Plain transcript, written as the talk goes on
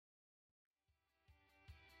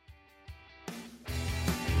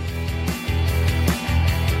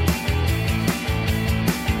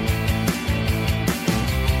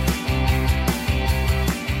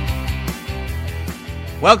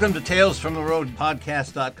Welcome to Tales from the Road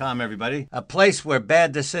podcast.com, everybody. A place where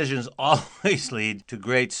bad decisions always lead to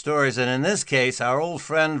great stories. And in this case, our old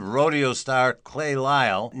friend, rodeo star Clay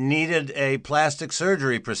Lyle, needed a plastic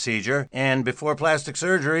surgery procedure. And before plastic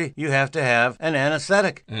surgery, you have to have an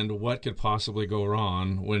anesthetic. And what could possibly go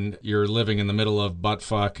wrong when you're living in the middle of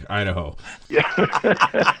buttfuck, Idaho? Yeah.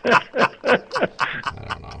 I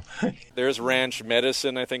don't know. There's ranch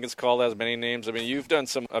medicine, I think it's called, has many names. I mean, you've done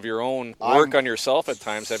some of your own work on yourself at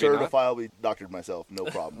times, have you not? Certifiably doctored myself, no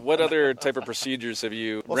problem. What other type of procedures have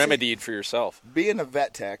you remedied for yourself? Being a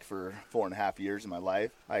vet tech for 4.5 years of my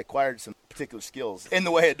life, I acquired some particular skills in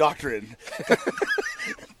the way of doctoring.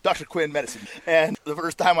 Dr. Quinn medicine. And the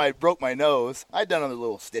first time I broke my nose, I'd done other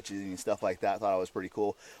little stitches and stuff like that. I thought it was pretty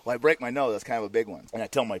cool. Well, I break my nose, that's kind of a big one. And I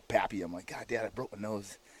tell my pappy, I'm like, God, Dad, I broke my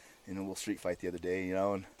nose in a little street fight the other day,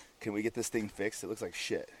 and can we get this thing fixed? It looks like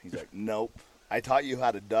shit. He's like, nope. I taught you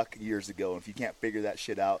how to duck years ago, and if you can't figure that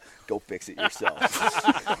shit out, go fix it yourself.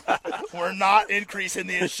 We're not increasing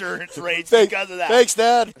the insurance rates because of that. Thanks,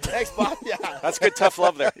 Dad. Thanks, Bob. Yeah. That's good tough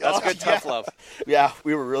love there. That's good tough love. Yeah,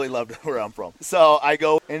 we were really loved where I'm from. So I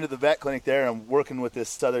go into the vet clinic there, and I'm working with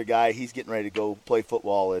this other guy. He's getting ready to go play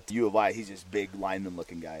football at U of I. He's this big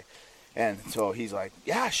lineman-looking guy. And so he's like,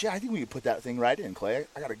 yeah, shit, I think we can put that thing right in, Clay.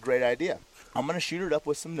 I got a great idea. I'm going to shoot it up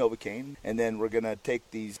with some Novocaine, and then we're going to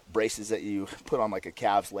take these braces that you put on like a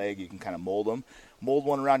calf's leg. You can kind of mold them. Mold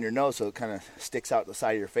one around your nose so it kind of sticks out the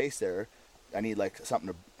side of your face there. I need like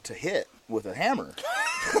something to hit with a hammer.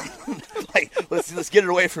 Like, let's get it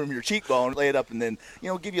away from your cheekbone, lay it up, and then,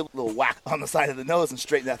 give you a little whack on the side of the nose and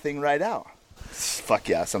straighten that thing right out. Fuck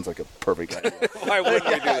yeah, sounds like a perfect idea. Why wouldn't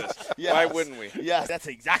we do this? Yes. Why wouldn't we? Yes, that's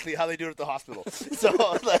exactly how they do it at the hospital.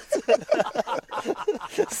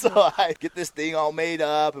 So I get this thing all made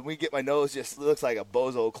up, and we get my nose just looks like a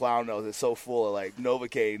bozo clown nose. It's so full of like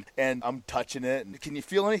Novocaine, and I'm touching it. And can you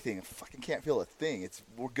feel anything? I fucking can't feel a thing.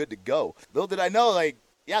 We're good to go. Little did I know,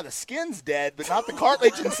 yeah, the skin's dead, but not the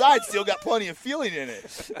cartilage inside. Still got plenty of feeling in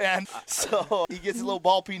it. And so he gets a little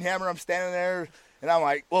ball-peen hammer. I'm standing there. And I'm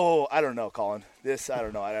like, whoa, I don't know, Colin. I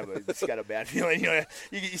don't know. I just got a bad feeling. You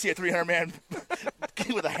see a 300-man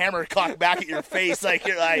with a hammer cocked back at your face.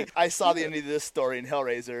 You're like, I saw the end of this story in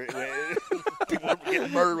Hellraiser. People were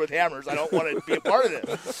getting murdered with hammers. I don't want to be a part of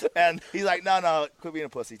this. And he's like, no, quit being a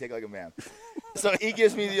pussy. Take it like a man. So he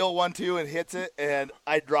gives me the old 1-2 and hits it, and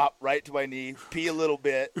I drop right to my knee, pee a little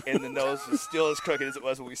bit, and the nose is still as crooked as it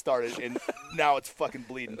was when we started, and now it's fucking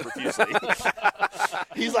bleeding profusely.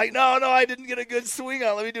 He's like, no, I didn't get a good swing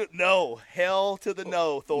on it. Let me do it. No. Hell to the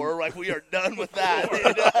no, Thor. Like, we are done with that.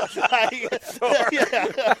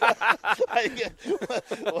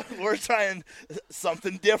 We're trying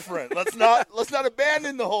something different. Let's not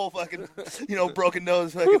abandon the whole fucking, broken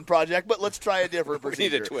nose fucking project, but let's try a different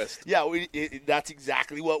procedure. We need a twist. Yeah, that's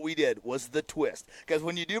exactly what we did, was the twist. Because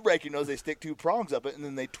when you do break your nose, they stick 2 prongs up it, and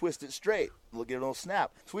then they twist it straight. We'll get a little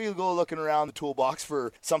snap. So we go looking around the toolbox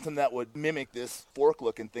for something that would mimic this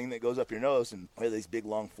fork-looking thing that goes up your nose, and we have these big,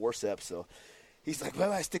 long forceps. So he's like,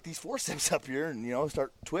 well, I stick these forceps up here and,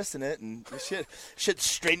 start twisting it, and should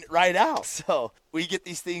straighten it right out. So we get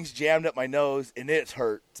these things jammed up my nose, and it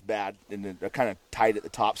hurts. It's bad, and they're kind of tight at the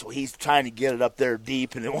top. So he's trying to get it up there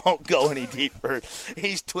deep, and it won't go any deeper.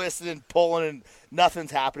 He's twisting and pulling, and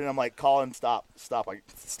nothing's happening. I'm like, Colin, stop.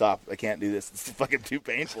 I can't do this. It's fucking too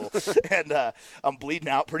painful. And I'm bleeding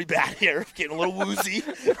out pretty bad here. Getting a little woozy.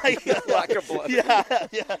 Lack of blood. Yeah.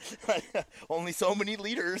 Only so many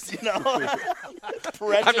liters,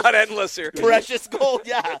 Precious, I'm not endless here. Precious gold,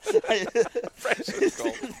 yeah. Precious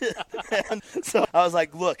gold. And so I was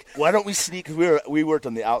like, look, why don't we sneak? We worked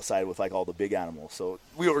on the outside with all the big animals, so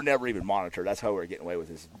we were never even monitored. That's how we were getting away with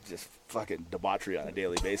this just fucking debauchery on a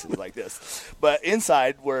daily basis like this. But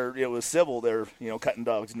inside, where it was civil, they're cutting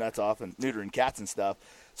dogs' nuts off and neutering cats and stuff.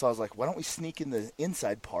 So I was like, why don't we sneak in the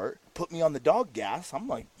inside part, put me on the dog gas. I'm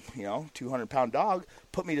like, 200-pound dog,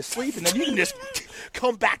 put me to sleep, and then you can just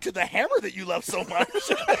come back to the hammer that you love so much.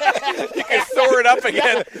 You can throw it up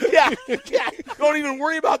again. Yeah. Don't even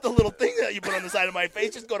worry about the little thing that you put on the side of my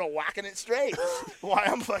face. Just go to whacking it straight while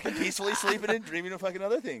I'm fucking peacefully sleeping and dreaming of fucking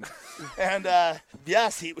other things. And,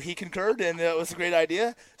 yes, he concurred, and it was a great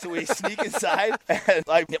idea. So we sneak inside, and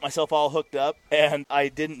I get myself all hooked up, and I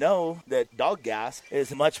didn't know that dog gas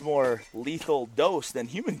is a much more lethal dose than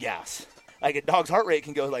human gas. Like, a dog's heart rate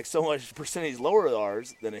can go so much percentage lower than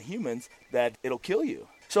ours, than a human's, that it'll kill you.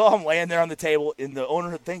 So I'm laying there on the table, and the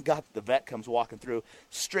owner, thank God, the vet comes walking through.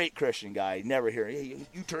 Straight Christian guy, never hear, hey,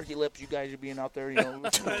 you turkey lips, you guys are being out there,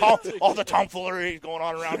 all the tomfoolery going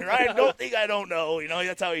on around here. I don't think I don't know,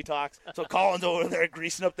 that's how he talks. So Colin's over there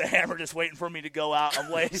greasing up the hammer, just waiting for me to go out. I'm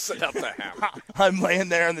laying up the hammer. I'm laying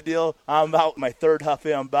there on the deal. I'm about my third huff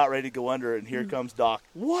in. I'm about ready to go under, and here comes Doc.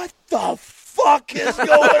 What the fuck is going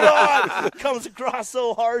on? Comes across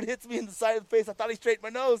so hard, hits me in the side of the face. I thought he straightened my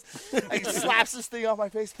nose. He slaps this thing off my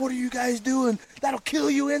face. What are you guys doing? That'll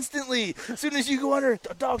kill you instantly. As soon as you go under,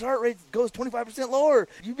 a dog's heart rate goes 25% lower.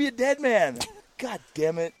 You'd be a dead man. God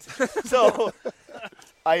damn it. So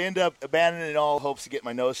I end up abandoning all hopes to get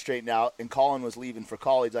my nose straightened out, and Colin was leaving for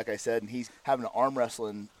college, like I said, and he's having an arm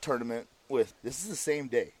wrestling tournament this is the same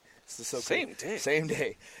day. Same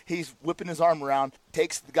day. He's whipping his arm around,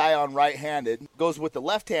 takes the guy on right-handed, goes with the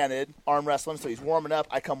left-handed arm wrestling, so he's warming up.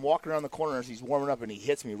 I come walking around the corner as he's warming up, and he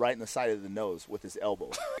hits me right in the side of the nose with his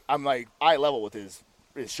elbow. I'm like eye level with his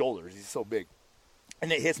shoulders. He's so big. And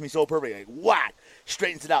it hits me so perfect, like, whack!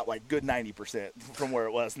 Straightens it out like good 90% from where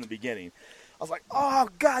it was in the beginning. I was like, oh,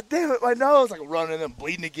 God damn it, my nose. Like running and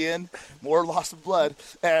bleeding again, more loss of blood,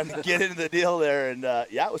 and get into the deal there. And,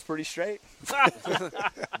 it was pretty straight.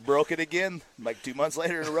 Broke it again like 2 months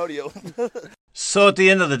later in a rodeo. So at the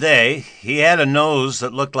end of the day, he had a nose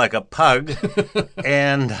that looked like a pug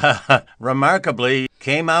and remarkably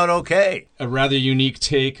came out okay. A rather unique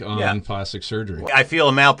take on plastic surgery. I feel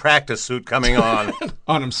a malpractice suit coming on.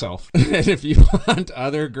 On himself. And if you want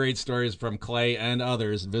other great stories from Clay and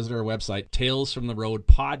others, visit our website,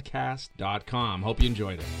 talesfromtheroadpodcast.com. Hope you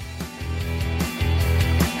enjoyed it.